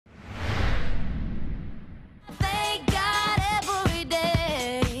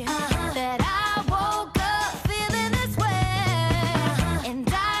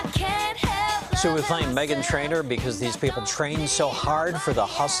So we're playing Megan Trainor because these people train so hard for the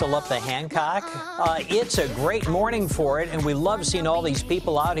Hustle Up the Hancock. It's a great morning for it, and we love seeing all these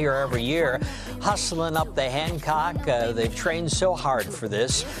people out here every year hustling up the Hancock. They've trained so hard for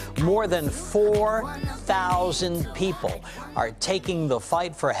this. More than 4,000 people are taking the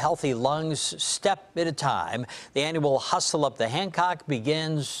fight for healthy lungs step at a time. The annual Hustle Up the Hancock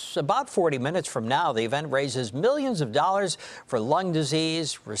begins about 40 minutes from now. The event raises millions of dollars for lung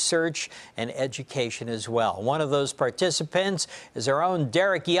disease, research, and education as well. One of those participants is our own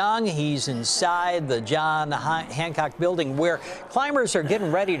Derrick Young. He's inside the John Hancock building where climbers are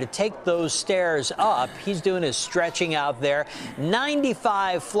getting ready to take those stairs up. He's doing his stretching out there.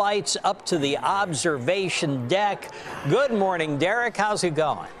 95 flights up to the observation deck. Good morning, Derrick. How's it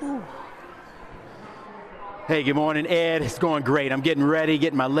going? Hey, good morning, Ed. It's going great. I'm getting ready,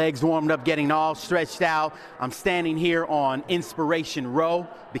 getting my legs warmed up, getting all stretched out. I'm standing here on Inspiration Row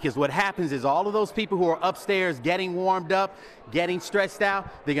because what happens is all of those people who are upstairs getting warmed up, getting stretched out,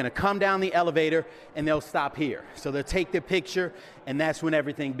 they're going to come down the elevator and they'll stop here. So they'll take their picture, and that's when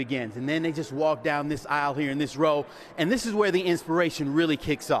everything begins. And then they just walk down this aisle here in this row, and this is where the inspiration really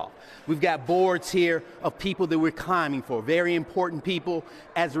kicks off. We've got boards here of people that we're climbing for, very important people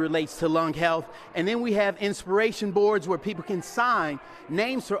as it relates to lung health. And then we have inspiration boards where people can sign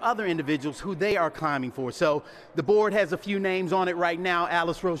names for other individuals who they are climbing for. So the board has a few names on it right now: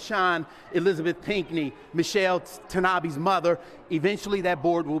 Alice Roshan, Elizabeth Pinckney, Michelle Tanabe's mother. Eventually that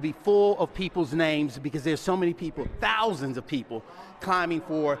board will be full of people's names because there's so many people, thousands of people, climbing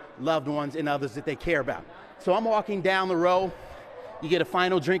for loved ones and others that they care about. So I'm walking down the row. You get a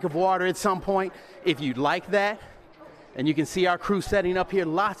final drink of water at some point if you'd like that. And you can see our crew setting up here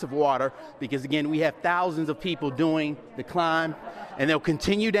lots of water because, again, we have thousands of people doing the climb. And they'll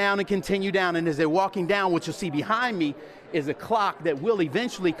continue down and continue down. And as they're walking down, what you'll see behind me is a clock that will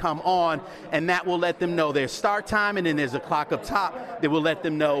eventually come on, and that will let them know their start time. And then there's a clock up top that will let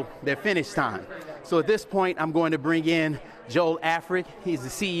them know their finish time. So at this point, I'm going to bring in Joel Afric. He's the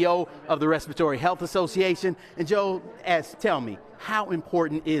CEO of the Respiratory Health Association. And Joel, tell me, how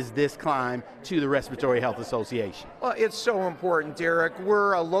important is this climb to the Respiratory Health Association? Well, it's so important, Derrick.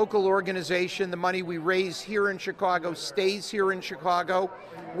 We're a local organization. The money we raise here in Chicago stays here in Chicago.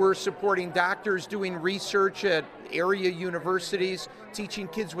 We're supporting doctors doing research at area universities, teaching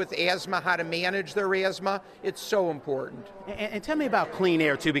kids with asthma how to manage their asthma. It's so important. And tell me about clean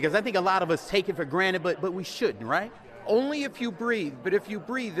air, too, because I think a lot of us take it for granted, but we shouldn't, right? Only if you breathe, but if you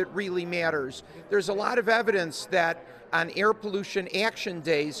breathe, it really matters. There's a lot of evidence that on air pollution action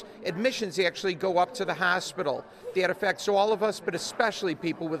days, admissions actually go up to the hospital. That affects all of us, but especially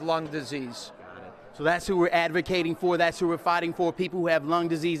people with lung disease. So that's who we're advocating for, that's who we're fighting for, people who have lung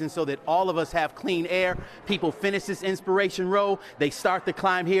disease, and so that all of us have clean air. People finish this inspiration row, they start the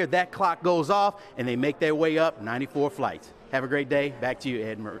climb here, that clock goes off, and they make their way up 94 flights. Have a great day. Back to you,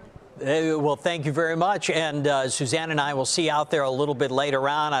 Ed Murray. Well, thank you very much. And Suzanne and I will see you out there a little bit later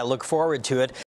on. I look forward to it.